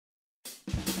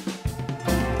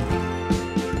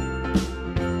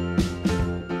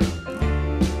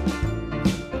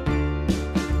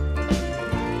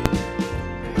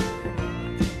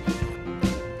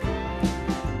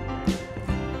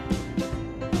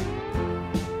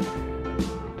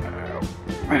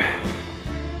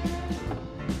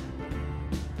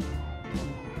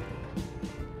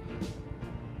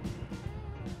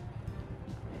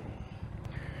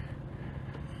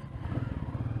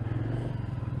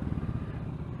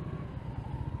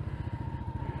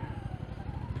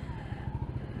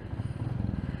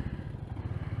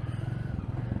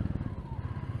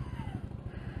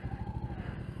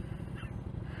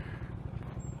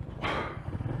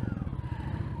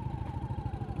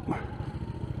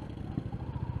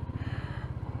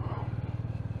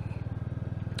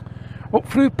Up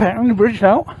through Penryn Bridge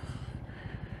now.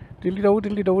 Diddly do,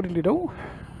 diddly do, diddly do.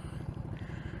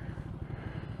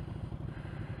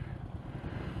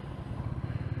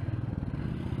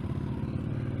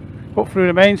 Up through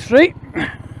the main street.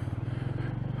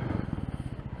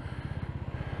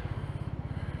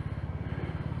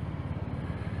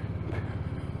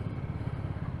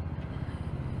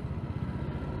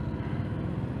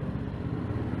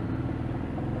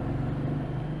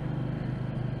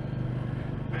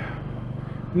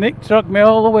 Nick dragged me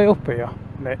all the way up here,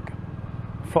 Nick.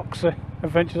 Foxy,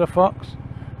 Adventures of Fox.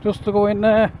 Just to go in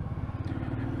there.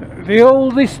 The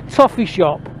oldest toffee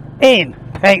shop in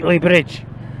Paisley Bridge.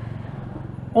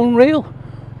 Unreal.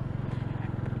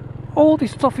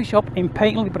 Oldest toffee shop in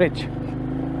Paisley Bridge.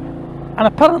 And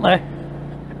apparently,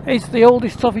 it's the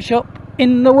oldest toffee shop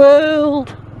in the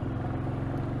world.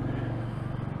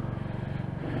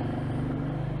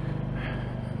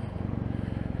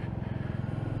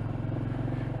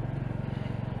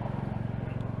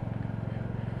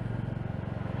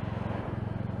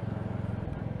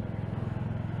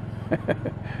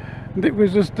 It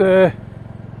was just telling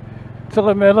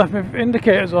me I left my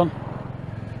indicators on.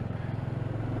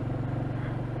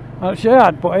 Actually I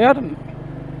had, but I hadn't.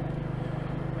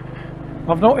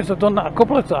 I've noticed I've done that a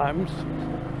couple of times.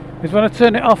 Is when I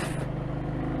turn it off,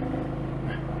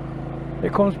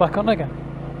 it comes back on again.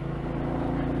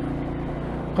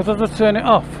 Because as I turn it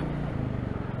off,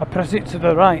 I press it to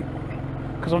the right.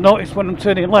 Because I've noticed when I'm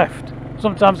turning left,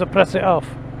 sometimes I press it off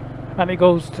and it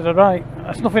goes to the right.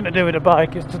 That's nothing to do with the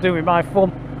bike, it's to do with my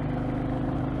thumb.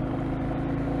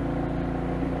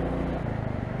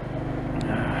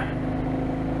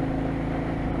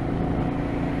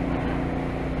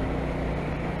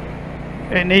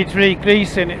 It needs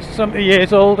re-greasing. It's 70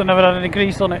 years old and never had any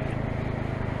grease on it.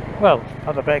 Well,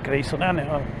 had a bit of grease on it, hasn't it?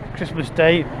 On Christmas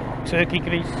Day, turkey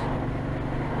grease.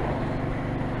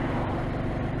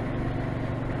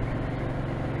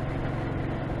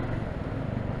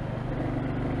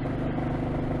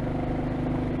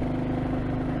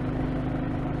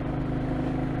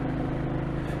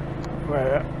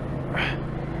 We're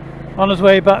on his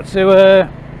way back to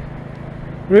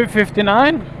Route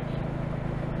 59.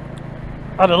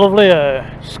 Had a lovely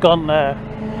scone there.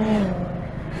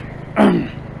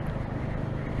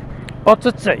 Pot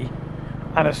of tea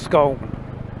and a scone.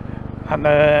 And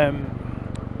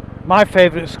my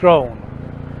favourite scone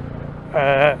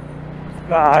that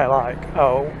I like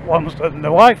are ones that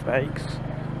the wife makes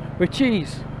with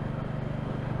cheese.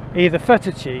 Either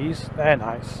feta cheese, they're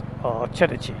nice, or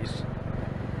cheddar cheese.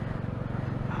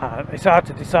 And it's hard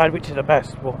to decide which is the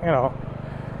best, but you know.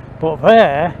 But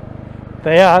there,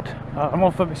 they had, I'm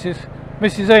on for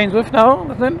Mrs. Ainsworth now,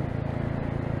 I think.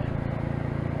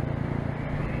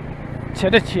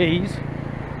 Cheddar cheese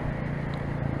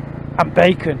and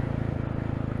bacon.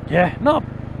 Yeah, not,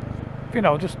 you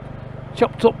know, just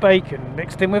chopped up bacon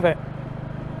mixed in with it.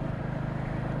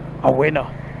 A winner.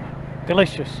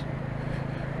 Delicious.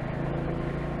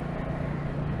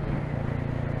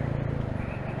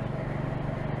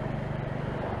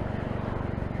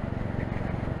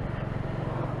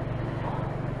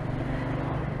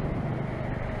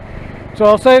 So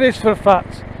I'll say this for a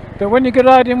fact, that when you go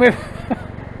riding with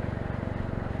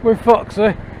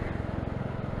Foxy,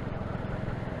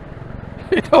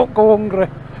 you don't go hungry.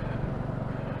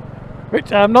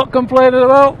 Which I'm not complaining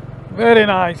about. Very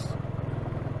nice.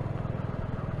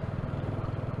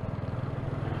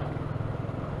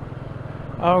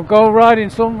 I'll go riding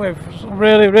some with some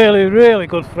really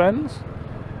good friends.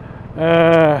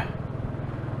 But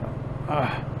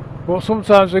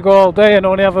sometimes we go all day and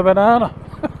only have a banana.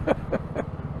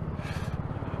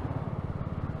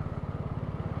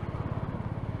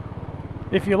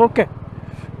 If you're lucky.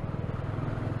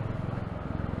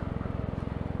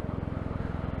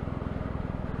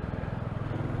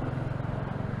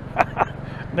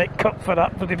 Nick cut for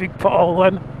that bloody big pothole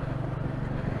then.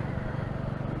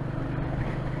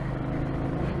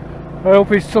 I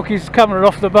hope he's took his camera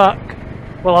off the back.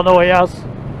 Well, I know he has.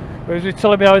 He was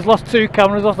telling me how he's lost 2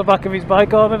 cameras off the back of his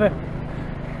bike, hasn't he?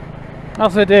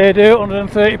 That's a day do,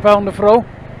 £130 a throw.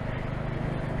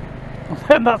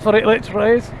 And that's what it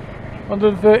literally is.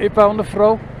 £130 a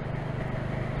throw.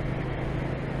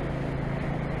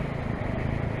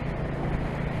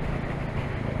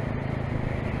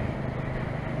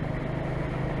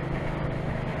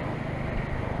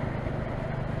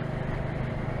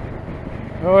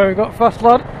 Oh, we've got fast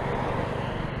lad.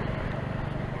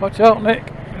 Watch out,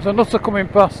 Nick. There's a nutter coming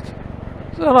past.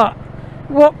 So that,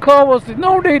 what car was it?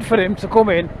 No need for him to come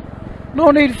in.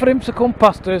 No need for him to come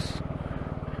past us.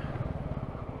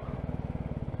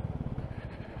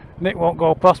 Nick won't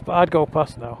go past, but I'd go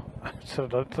past now. to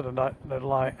the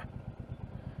light.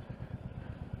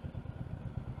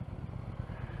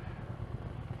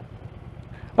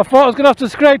 I thought I was going to have to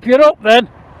scrape you up then.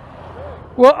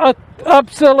 What a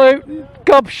absolute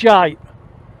gobshite.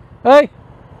 Hey?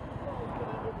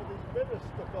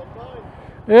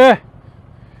 Yeah.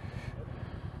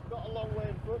 Got a long way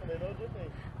in front of me though, didn't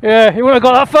he? Yeah, he wouldn't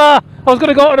have got that far. I was going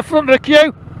to go to the front of the queue.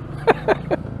 I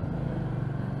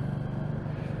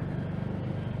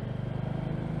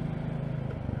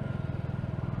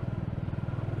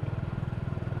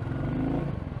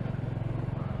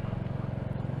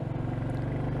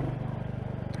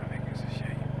think it's a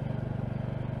shame.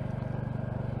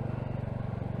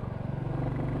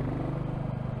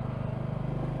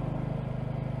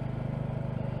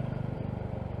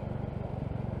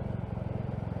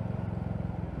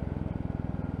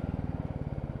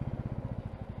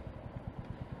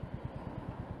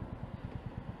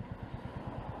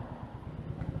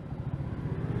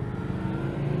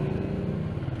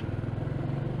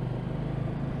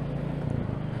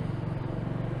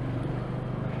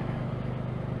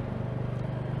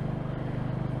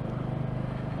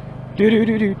 Do do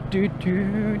do do do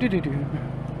do do do do.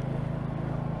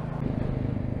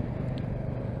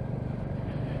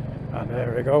 And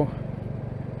there we go.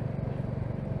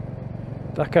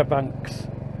 Dakar Banks.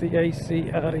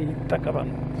 D-A-C-R-E, Dakar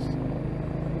Banks.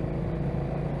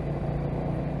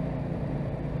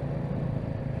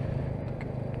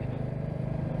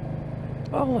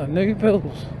 Oh, the new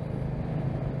builds.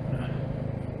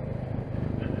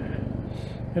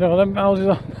 You know, them houses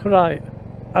on the right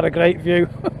had a great view.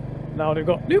 Now they've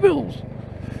got new builds.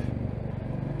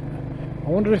 I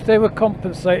wonder if they were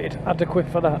compensated adequate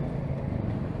for that.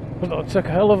 But it'll take a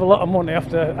hell of a lot of money off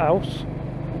the house.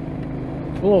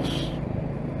 Plus,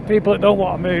 people that don't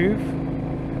want to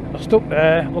move are stuck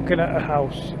there looking at a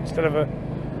house instead of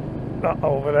that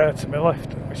over there to my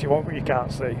left, which you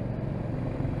can't see.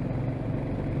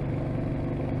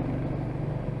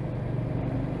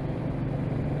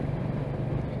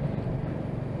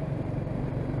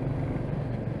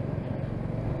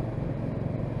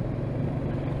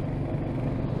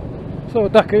 So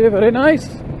Dakar, you're very nice.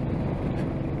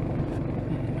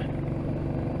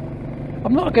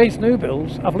 I'm not against new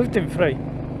builds, I've lived in three.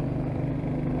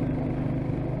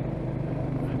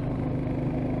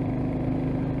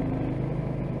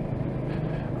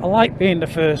 I like being the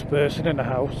first person in the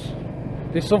house.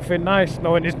 There's something nice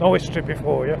knowing there's no history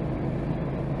before you.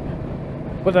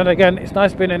 But then again, it's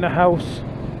nice being in a house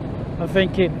and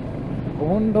thinking, I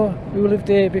wonder who lived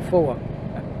here before.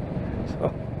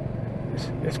 So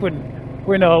it's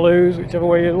win or lose, whichever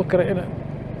way you look at it, innit?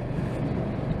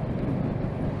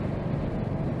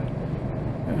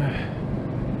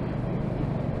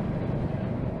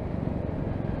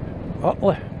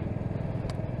 Otley.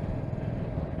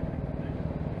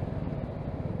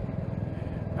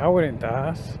 Now we're in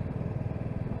Dars.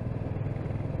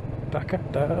 Dakar,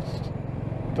 Dars.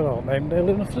 They're all named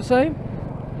nearly enough the same.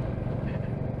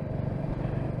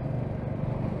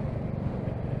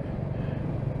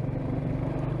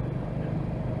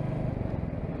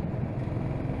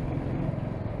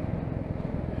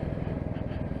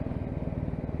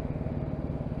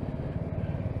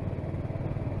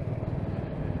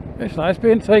 It's nice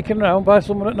being taken around by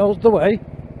someone that knows the way.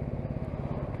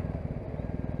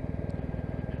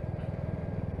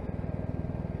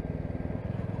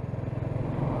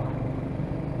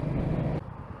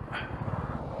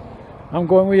 I'm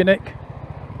going with you, Nick.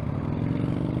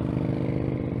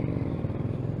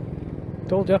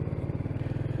 Told you.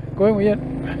 Going with you.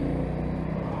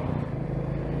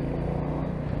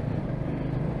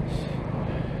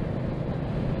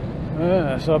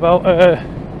 So about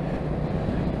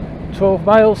 12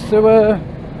 miles to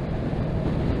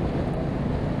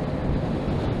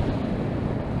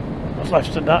what's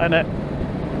less than that, innit?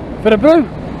 For the brew.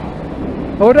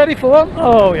 Are we ready for one?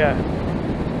 Oh yeah.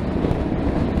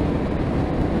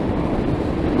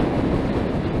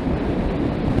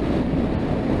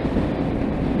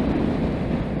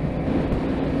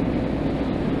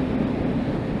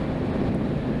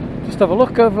 Just have a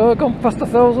look, I've gone past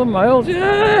 1,000 miles.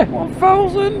 Yeah,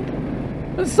 1,000.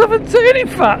 And 17 in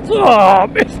fact. Oh,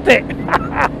 missed it.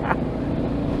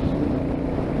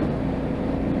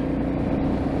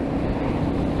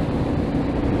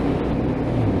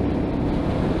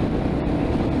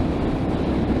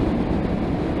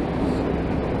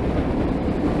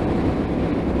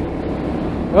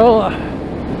 Well,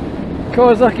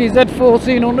 Kawasaki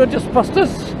Z1400 just passed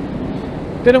us.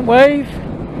 Didn't wave.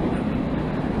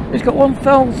 He's got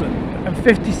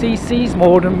 1050 cc's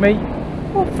more than me.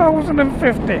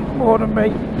 1050 more than me.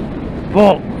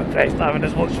 But the face not having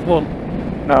as much fun.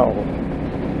 No.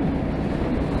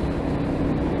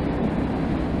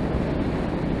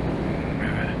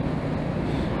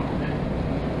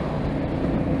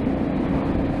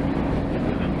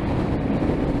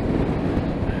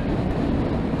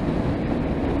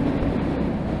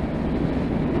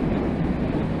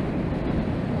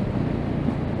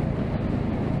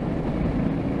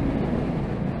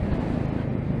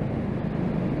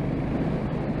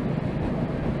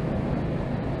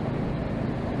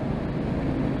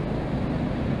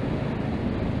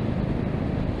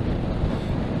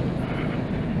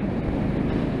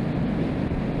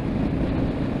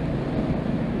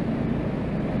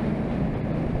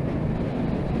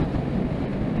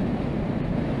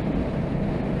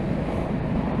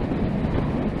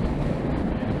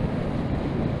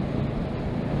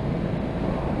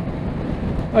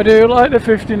 I do like the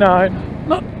 59.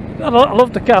 Not, I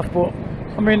love the calf, but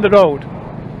I mean the road.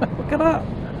 Look at that.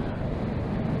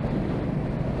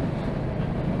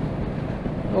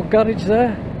 Little garage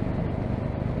there.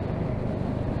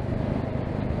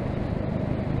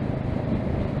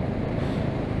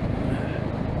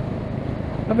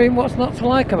 I mean, what's not to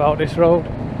like about this road?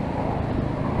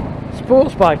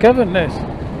 Sports bike, haven't this?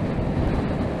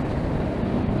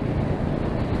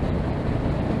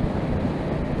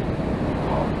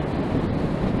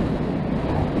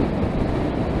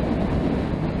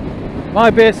 My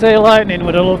base A Lightning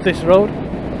would have loved this road,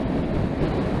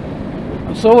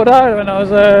 and so would I when I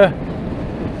was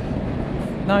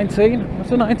 19. I was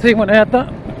 19 when I had that.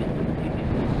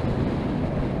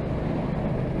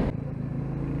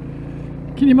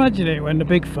 Can you imagine it when the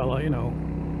big fella, you know,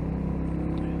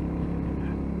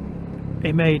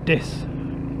 he made this?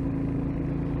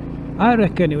 I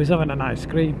reckon he was having an ice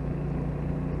cream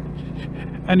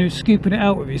and he was scooping it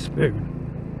out with his spoon.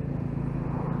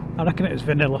 I reckon it was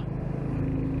vanilla.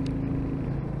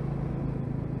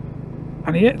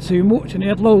 And he ate too much and he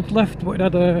had loads left, but it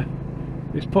had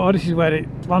this is where it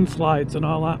landslides and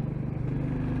all that.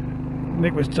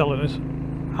 Nick was telling us.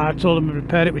 I told him to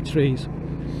repair it with trees.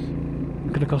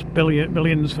 It could have cost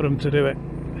billions for him to do it.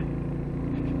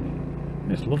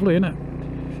 It's lovely, isn't it?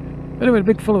 Anyway, the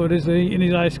big fella was eating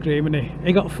his ice cream and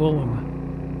he got full and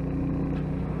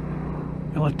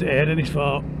I left it here and he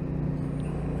thought,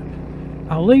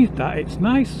 I'll leave that, it's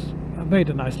nice. I've made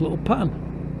a nice little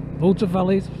pattern. Loads of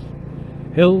valleys,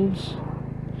 hills,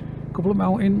 a couple of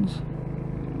mountains,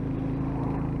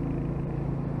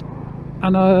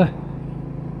 and I'll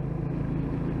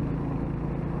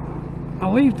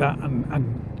leave that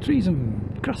and trees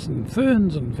and grass and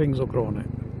ferns and things will grow on it,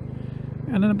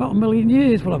 and in about 1 million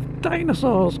years we'll have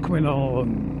dinosaurs coming along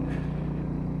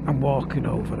and walking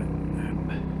over it.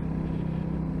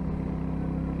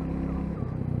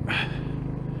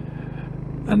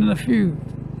 And in a few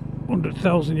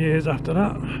 100,000 years after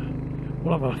that,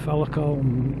 we'll have a fella called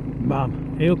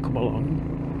Man. He'll come along.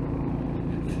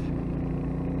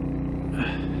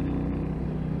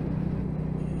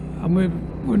 And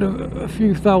within a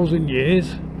few thousand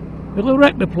years, it'll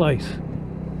wreck the place.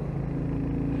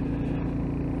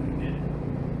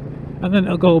 And then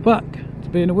it'll go back to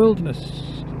being a wilderness.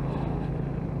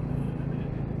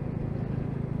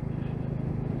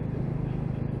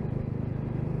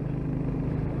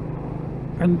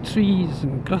 And trees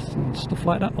and grass and stuff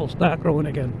like that will start growing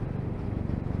again.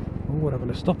 Oh, we're having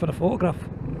to stop at a photograph.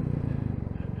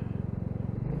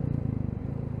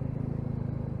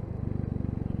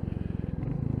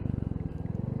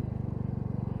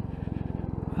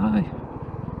 Aye,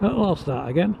 that'll all start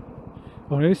again.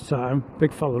 Only this time,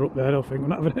 big fella up there, I think we're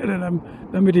not having any of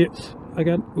them idiots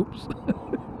again. Oops.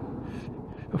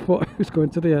 I thought it was going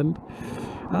to the end.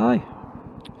 Aye,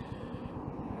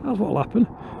 that's what'll happen.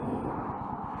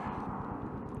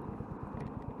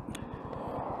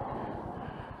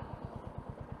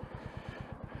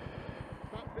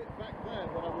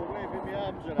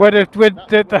 Where the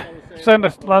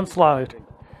centre landslide.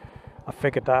 I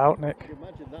figured that out, Nick.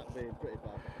 Imagine that being pretty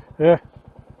bad.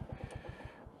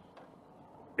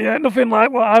 Yeah. Yeah, nothing like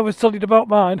what I was telling you about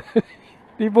mine.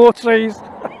 Need more trees.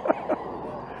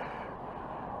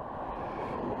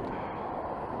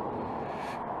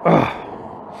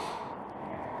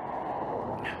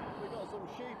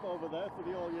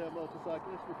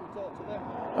 cyclists, we can talk to them.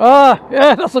 Ah,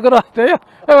 yeah, that's a good idea.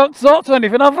 I haven't talked to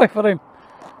anything, have we, for him?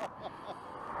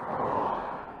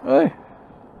 Hey.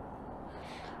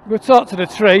 We'll talk to the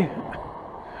tree.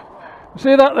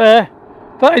 See that there?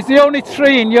 That is the only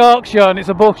tree in Yorkshire and it's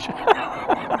a bush.